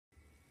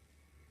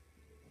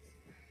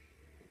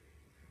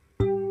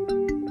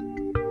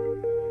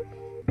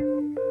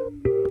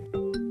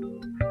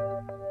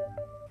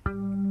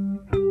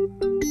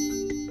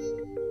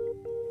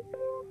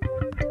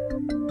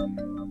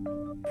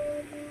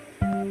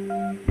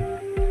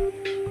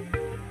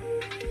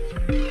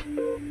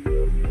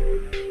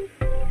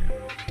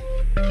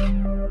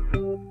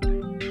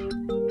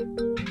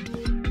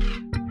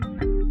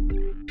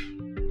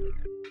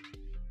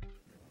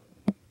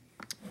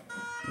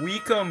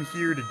come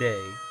here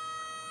today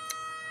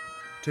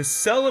to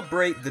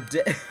celebrate the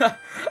day.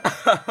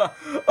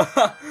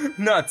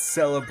 Not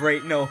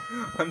celebrate, no.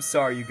 I'm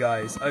sorry, you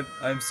guys.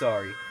 I'm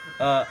sorry.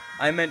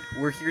 I meant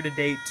we're here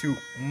today to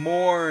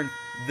mourn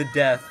the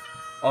death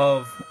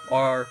of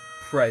our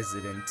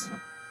president.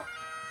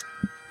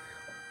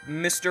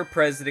 Mr.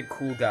 President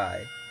Cool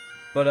Guy.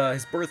 But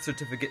his birth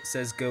certificate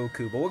says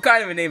Goku. But what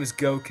kind of a name is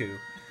Goku?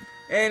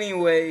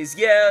 Anyways,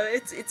 yeah,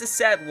 it's a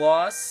sad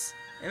loss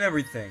and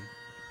everything.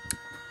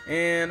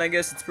 And I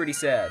guess it's pretty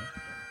sad.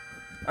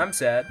 I'm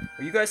sad.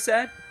 Are you guys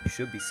sad? You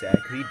should be sad,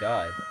 because he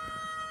died.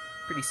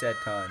 Pretty sad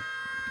time.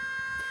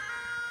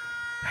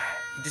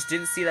 You just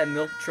didn't see that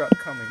milk truck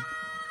coming.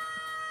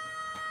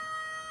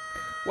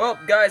 Well,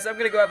 guys, I'm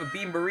gonna go have a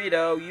bean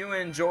burrito. You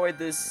enjoyed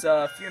this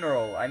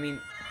funeral. I mean,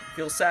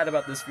 feel sad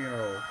about this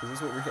funeral, because this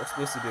is what we're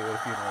supposed to do at a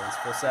funeral, is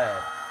feel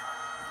sad.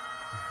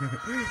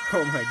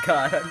 Oh my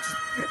god,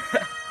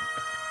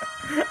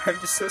 I'm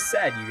just so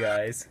sad, you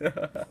guys.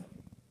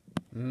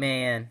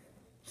 Man,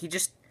 he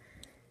just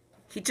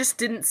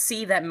didn't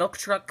see that milk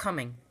truck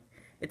coming.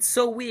 It's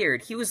so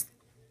weird. He was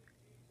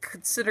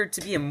considered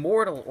to be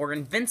immortal or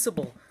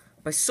invincible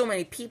by so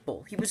many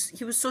people. He was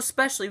so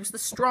special. He was the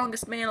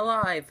strongest man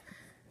alive.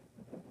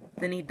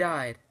 Then he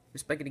died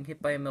just by getting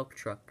hit by a milk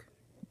truck.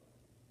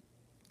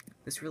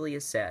 This really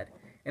is sad.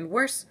 And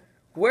where's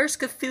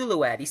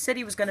Cthulhu at? He said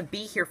he was gonna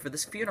be here for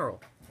this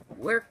funeral.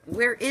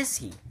 Where is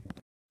he?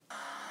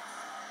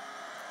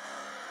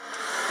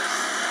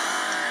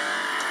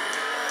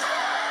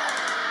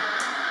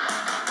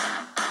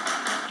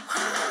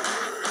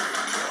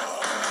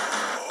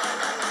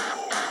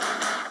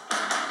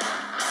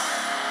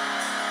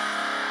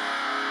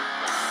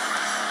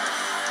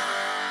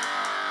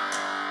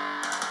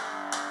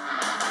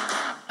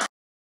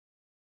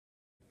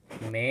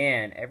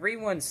 Man,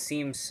 everyone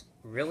seems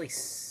really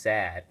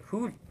sad.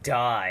 Who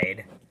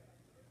died?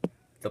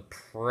 The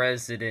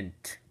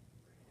president.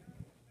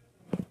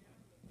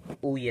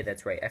 Oh yeah,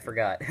 that's right. I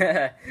forgot.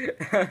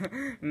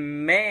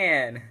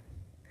 Man,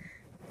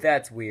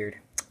 that's weird.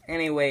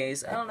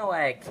 Anyways, I don't know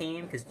why I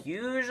came, because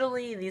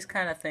usually these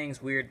kind of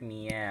things weird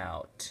me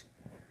out.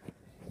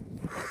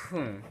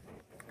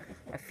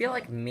 I feel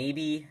like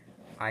maybe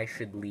I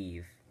should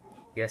leave.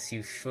 Yes,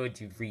 you should,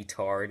 you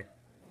retard.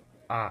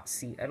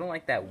 See, I don't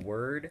like that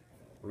word,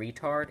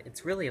 retard.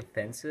 It's really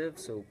offensive,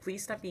 so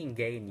please stop being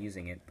gay and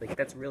using it. Like,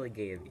 that's really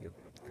gay of you.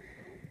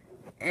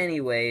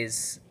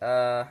 Anyways,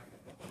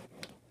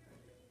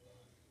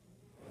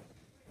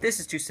 this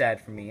is too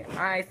sad for me.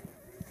 I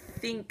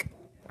think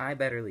I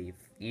better leave.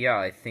 Yeah,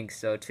 I think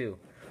so, too.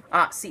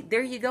 See,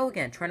 there you go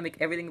again, trying to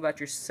make everything about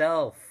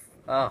yourself.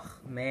 Ugh,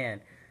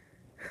 man.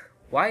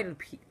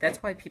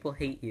 That's why people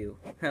hate you.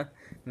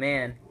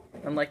 Man,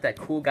 unlike that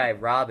cool guy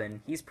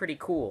Robin, he's pretty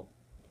cool.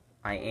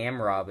 I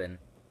am Robin.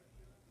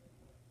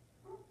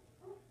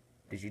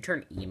 Did you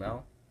turn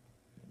emo?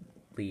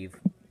 Leave.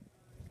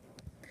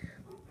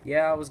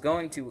 Yeah, I was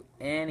going to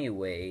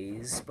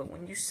anyways, but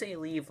when you say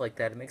leave like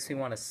that, it makes me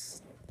want to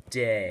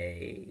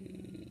stay.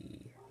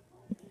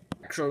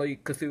 Actually,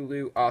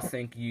 Cthulhu, I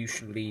think you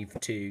should leave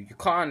too. You're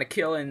kinda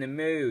killing the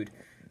mood.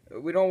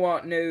 We don't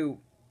want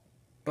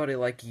nobody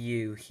like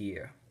you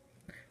here.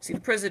 See, the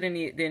president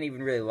didn't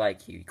even really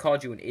like you. He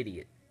called you an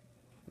idiot.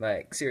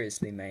 Like,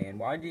 seriously, man,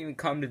 why did you even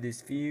come to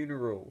this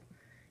funeral?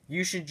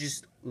 You should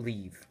just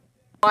leave.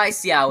 I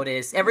see how it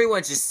is.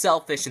 Everyone's just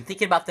selfish and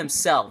thinking about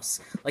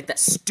themselves. Like that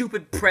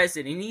stupid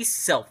president, he's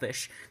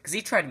selfish. Because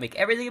he tried to make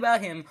everything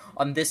about him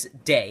on this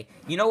day.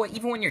 You know what?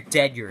 Even when you're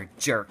dead, you're a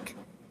jerk.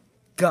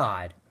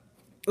 God.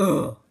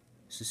 Ugh.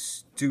 This is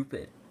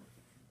stupid.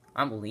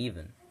 I'm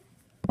leaving.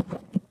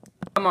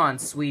 Come on,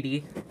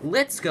 sweetie.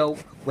 Let's go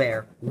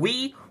where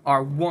we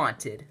are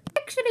wanted.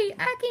 Actually,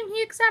 I came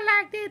here because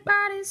I like dead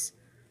bodies.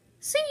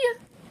 See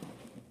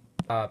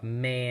ya.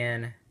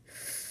 Man.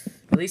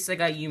 At least I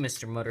got you,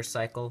 Mr.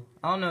 Motorcycle.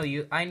 I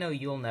know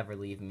you'll never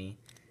leave me.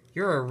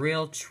 You're a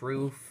real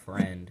true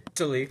friend.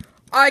 Actually,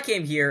 I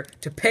came here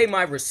to pay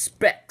my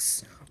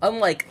respects.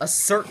 Unlike a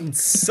certain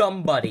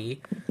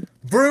somebody.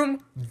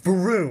 Vroom,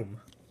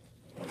 vroom.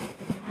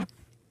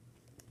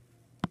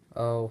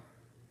 Oh,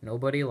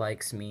 nobody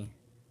likes me.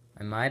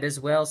 I might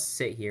as well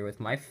sit here with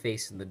my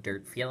face in the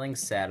dirt, feeling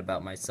sad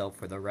about myself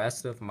for the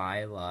rest of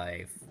my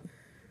life.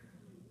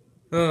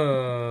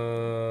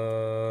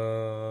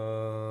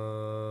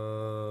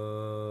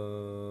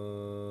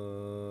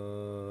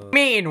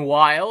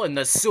 Meanwhile, in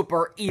the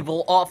super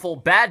evil, awful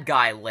bad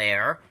guy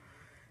lair,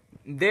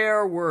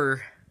 there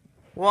were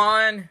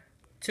 1,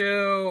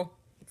 2,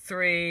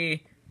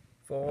 3,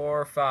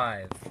 4,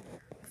 5.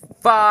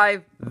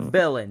 5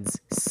 villains.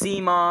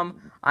 See,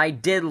 Mom, I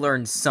did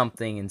learn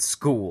something in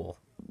school.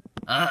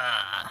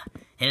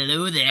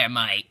 Hello there,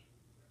 my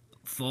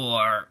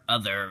 4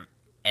 other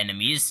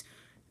enemies.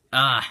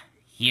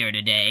 Here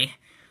today,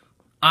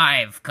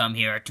 I've come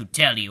here to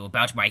tell you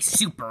about my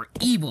super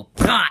evil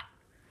plot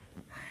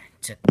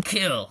to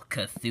kill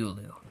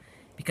Cthulhu.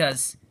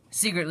 Because,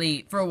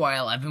 secretly, for a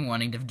while, I've been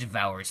wanting to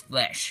devour his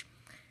flesh.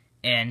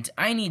 And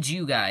I need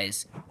you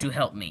guys to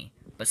help me.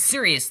 But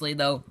seriously,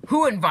 though,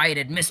 who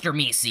invited Mr.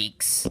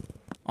 Meeseeks?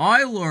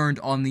 I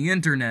learned on the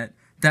internet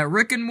that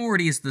Rick and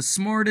Morty is the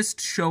smartest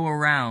show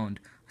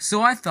around,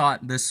 so I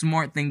thought the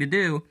smart thing to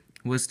do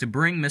was to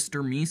bring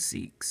Mr.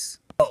 Meeseeks.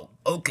 Oh,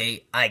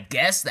 okay, I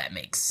guess that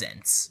makes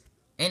sense.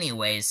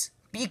 Anyways,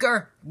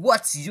 Beaker,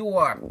 what's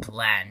your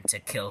plan to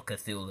kill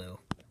Cthulhu?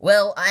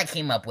 Well, I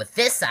came up with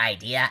this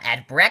idea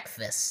at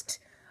breakfast.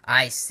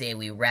 I say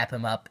we wrap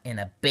him up in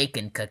a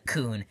bacon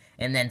cocoon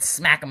and then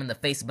smack him in the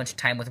face a bunch of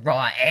time with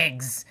raw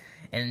eggs.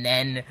 And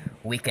then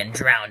we can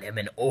drown him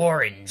in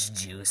orange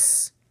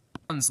juice.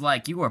 Sounds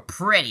like you were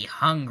pretty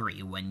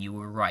hungry when you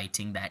were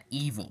writing that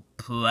evil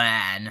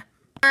plan.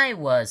 I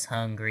was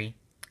hungry.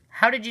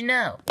 How did you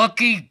know?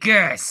 Lucky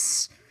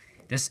guess.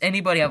 Does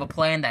anybody have a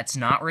plan that's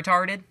not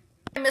retarded?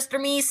 Mr.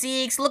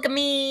 Meeseeks, look at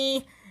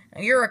me.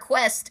 Your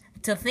request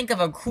to think of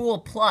a cruel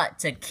plot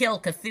to kill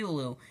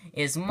Cthulhu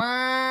is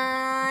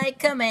my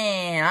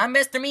command. I'm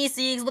Mr.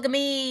 Meeseeks, look at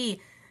me.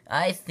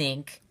 I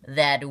think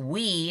that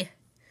we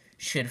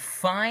should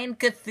find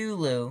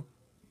Cthulhu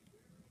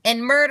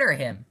and murder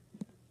him.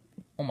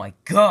 Oh my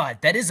god,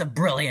 that is a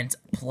brilliant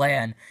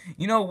plan.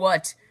 You know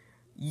what?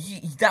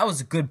 That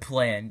was a good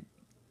plan.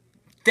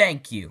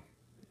 Thank you.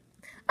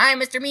 I'm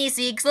Mr.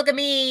 Meeseeks, look at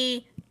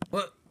me.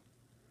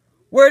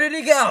 Where did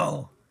he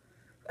go?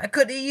 I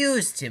could have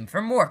used him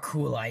for more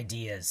cool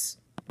ideas.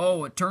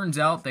 Oh, it turns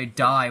out they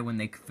die when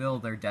they fulfill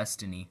their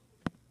destiny.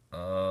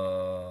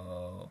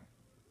 Oh.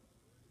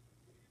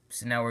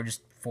 So now we're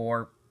just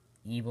 4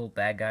 evil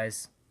bad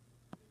guys?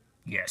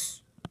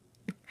 Yes.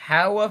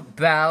 How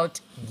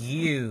about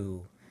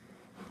you?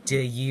 Do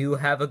you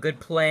have a good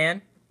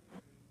plan?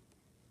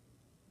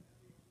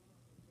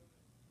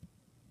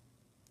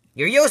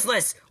 You're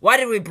useless! Why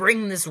did we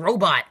bring this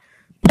robot?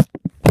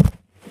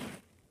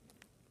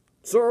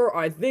 Sir,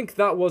 I think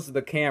that was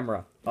the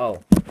camera.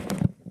 Oh.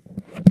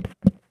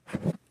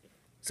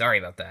 Sorry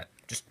about that.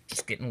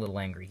 Just getting a little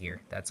angry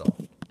here, that's all.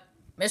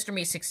 Mr.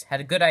 Meeseeks had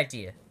a good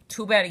idea.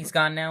 Too bad he's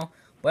gone now,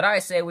 but I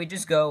say we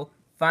just go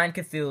find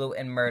Cthulhu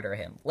and murder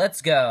him.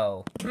 Let's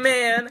go.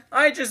 Man,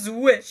 I just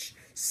wish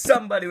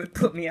somebody would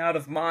put me out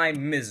of my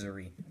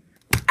misery.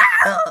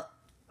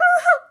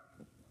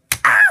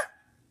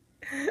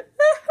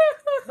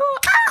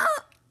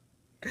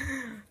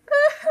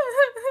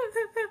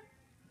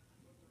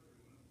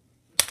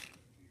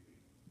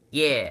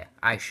 Yeah,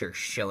 I sure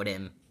showed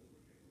him.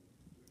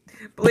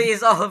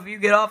 Please, all of you,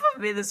 get off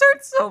of me. This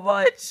hurts so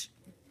much.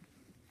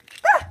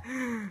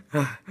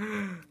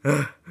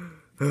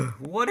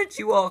 What did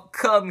you all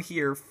come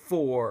here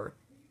for?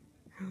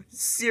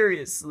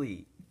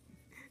 Seriously.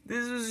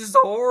 This is just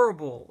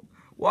horrible.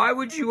 Why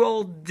would you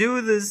all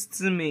do this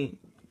to me?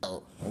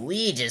 Oh,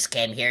 we just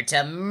came here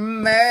to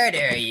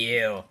murder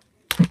you.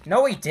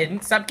 No, we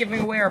didn't. Stop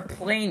giving away our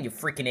plane, you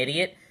freaking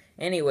idiot.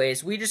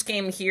 Anyways, we just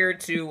came here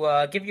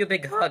to give you a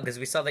big hug because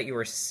we saw that you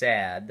were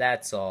sad.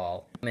 That's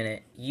all. A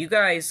minute. You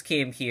guys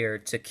came here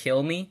to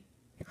kill me?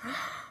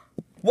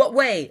 What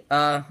way?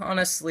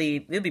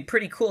 Honestly, it'd be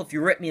pretty cool if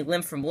you ripped me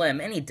limb from limb.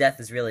 Any death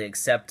is really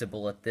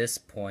acceptable at this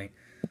point.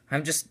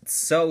 I'm just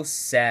so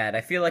sad.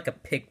 I feel like a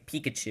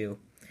Pikachu.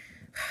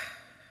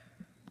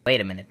 Wait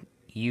a minute.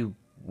 You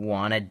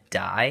wanna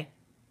die?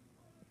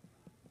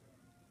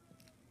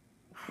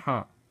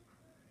 Huh.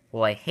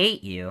 Well, I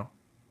hate you.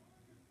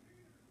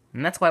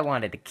 And that's why I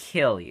wanted to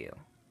kill you.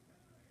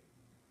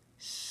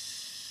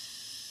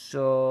 So...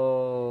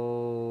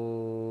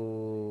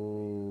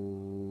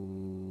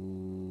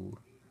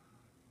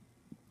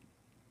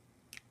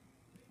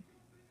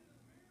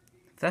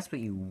 if that's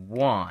what you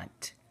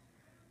want,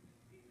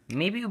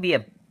 maybe it would be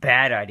a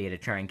bad idea to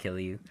try and kill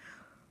you.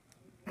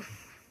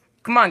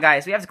 Come on,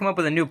 guys, we have to come up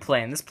with a new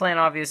plan. This plan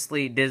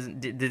obviously this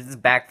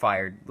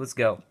backfired. Let's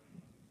go.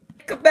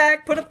 Come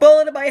back, put a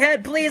bullet in my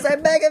head, please. I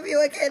beg of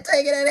you, I can't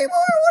take it anymore.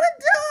 I want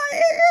to die.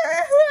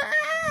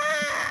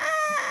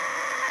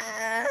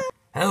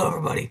 Hello,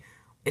 everybody.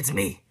 It's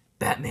me,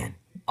 Batman.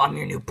 I'm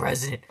your new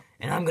president,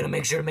 and I'm gonna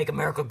make sure to make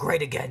America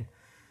great again.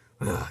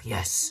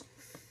 Yes.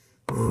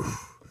 Ooh.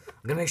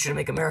 I'm gonna make sure to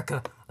make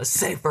America a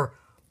safer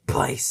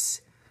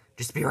place.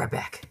 Just be right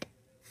back.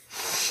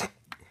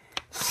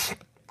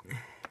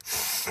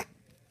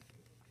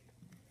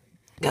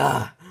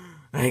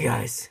 Hey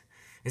guys,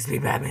 it's me,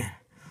 Batman.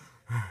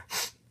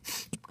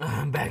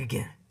 I'm back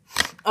again.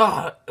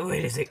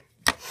 Wait a sec.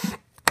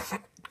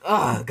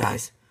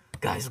 Guys,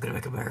 we're gonna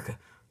make America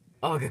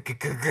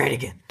great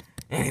again.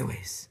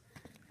 Anyways,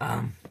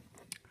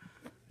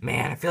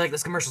 man, I feel like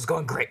this commercial's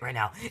going great right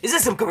now. Is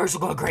this some commercial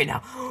going great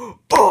now?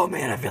 Oh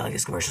man, I feel like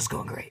this commercial's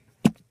going great.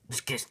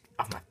 Just get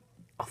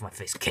off my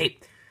face,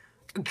 cape.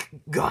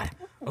 God.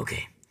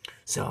 Okay.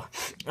 So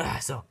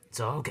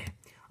okay.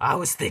 I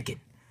was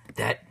thinking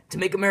that to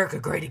make America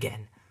great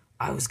again,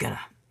 I was gonna.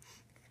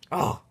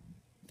 Oh,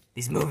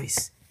 these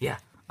movies. Yeah.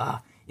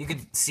 You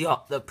could see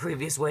all the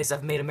previous ways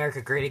I've made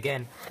America great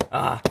again.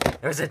 There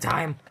was a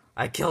time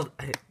I killed.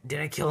 Did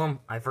I kill him?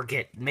 I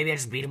forget. Maybe I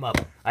just beat him up.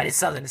 I did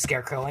something to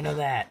Scarecrow. I know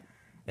that.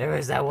 There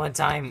was that one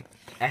time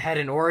I had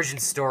an origin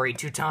story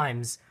 2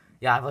 times.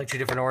 Yeah, I have like 2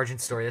 different origin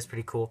stories. That's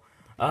pretty cool.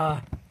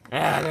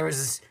 There was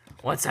this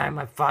one time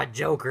I fought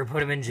Joker,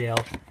 put him in jail,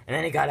 and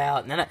then he got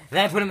out, and then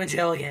I put him in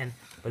jail again.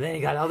 But then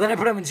he got out, then I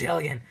put him in jail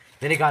again.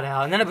 Then he got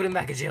out, and then I put him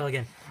back in jail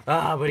again.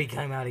 But he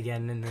came out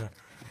again, and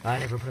I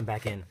never put him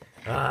back in.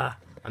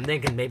 I'm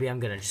thinking maybe I'm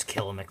gonna just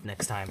kill him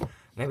next time.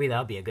 Maybe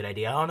that'll be a good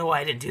idea. I don't know why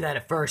I didn't do that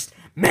at first.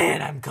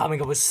 Man, I'm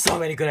coming up with so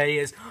many good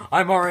ideas.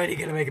 I'm already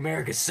gonna make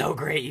America so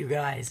great, you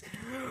guys.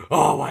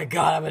 Oh my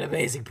god, I'm an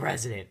amazing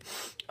president.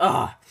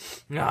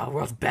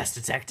 World's best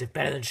detective,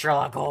 better than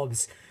Sherlock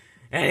Holmes.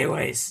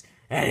 Anyways.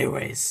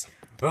 Anyways,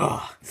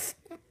 I'm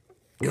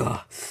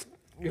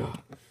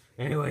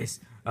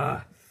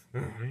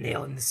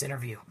nailing this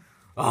interview.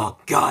 Oh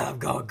god, I'm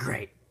going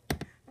great.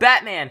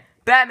 Batman,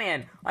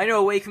 I know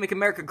a way you can make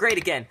America great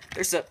again.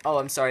 Oh,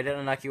 I'm sorry, did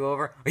I knock you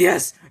over?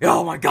 Yes,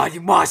 oh my god,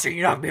 you monster,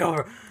 you knocked me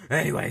over.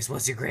 Anyways,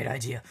 what's your great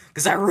idea?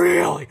 Because I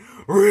really,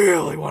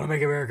 really want to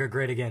make America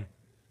great again.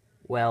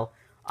 Well,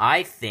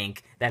 I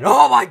think that,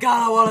 oh my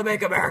god, I want to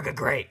make America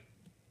great.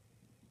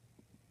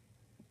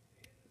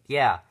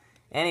 Yeah.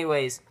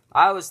 Anyways,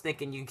 I was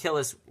thinking you can kill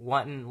this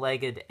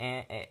one-legged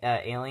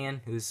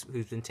alien who's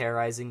been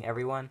terrorizing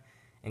everyone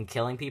and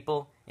killing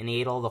people, and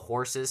he ate all the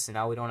horses, and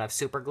now we don't have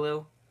super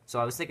glue. So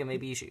I was thinking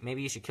maybe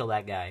you should kill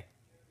that guy.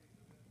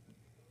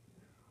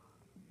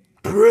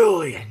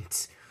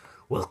 Brilliant.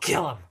 We'll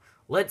kill him.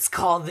 Let's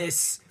call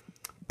this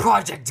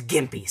Project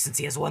Gimpy, since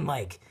he has one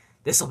leg.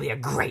 This'll be a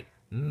great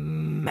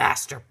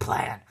master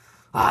plan.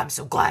 I'm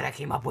so glad I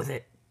came up with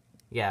it.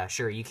 Yeah,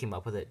 sure, you came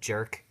up with it,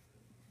 jerk.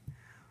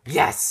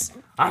 Yes,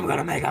 I'm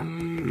gonna make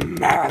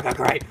America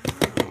great.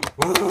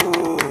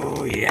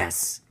 Ooh,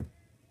 yes.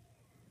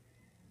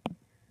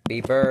 Happy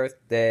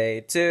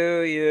birthday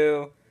to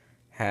you.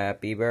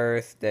 Happy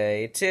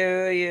birthday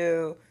to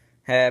you.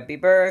 Happy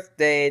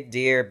birthday,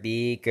 dear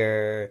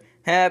Beaker.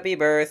 Happy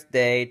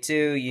birthday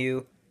to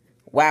you.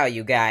 Wow,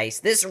 you guys,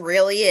 this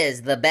really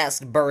is the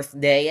best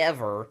birthday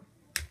ever.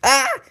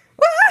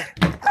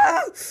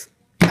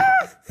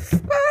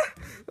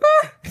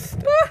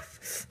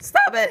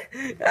 Stop it!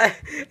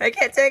 I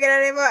can't take it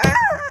anymore.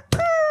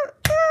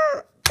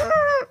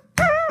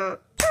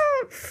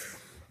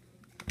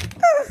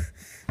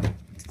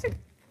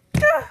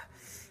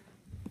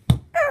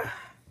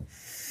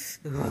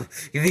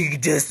 You think you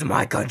can do this to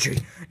my country,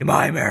 to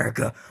my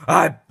America?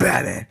 I'm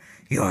Batman.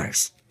 You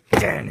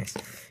understand this?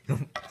 You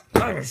don't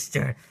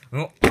understand. You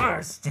don't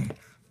understand.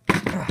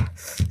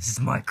 This is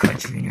my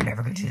country, and you're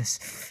never gonna do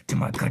this to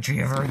my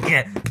country ever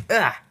again.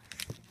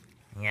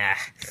 Yeah,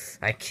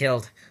 I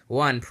killed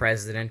one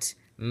president.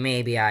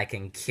 Maybe I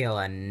can kill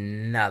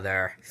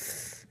another.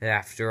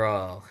 After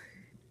all,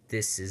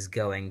 this is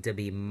going to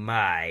be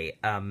my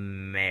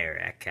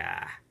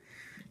America.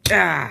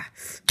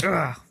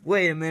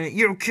 Wait a minute,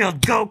 you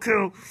killed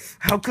Goku!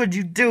 How could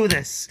you do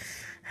this?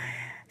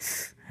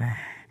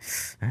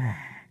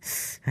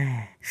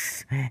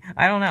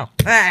 I don't know.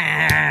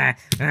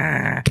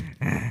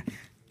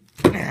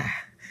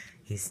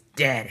 He's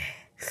dead.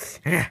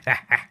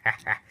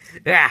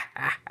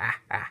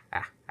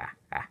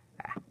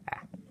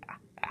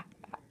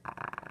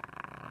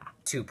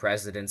 Two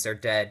presidents are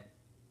dead.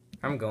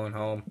 I'm going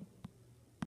home.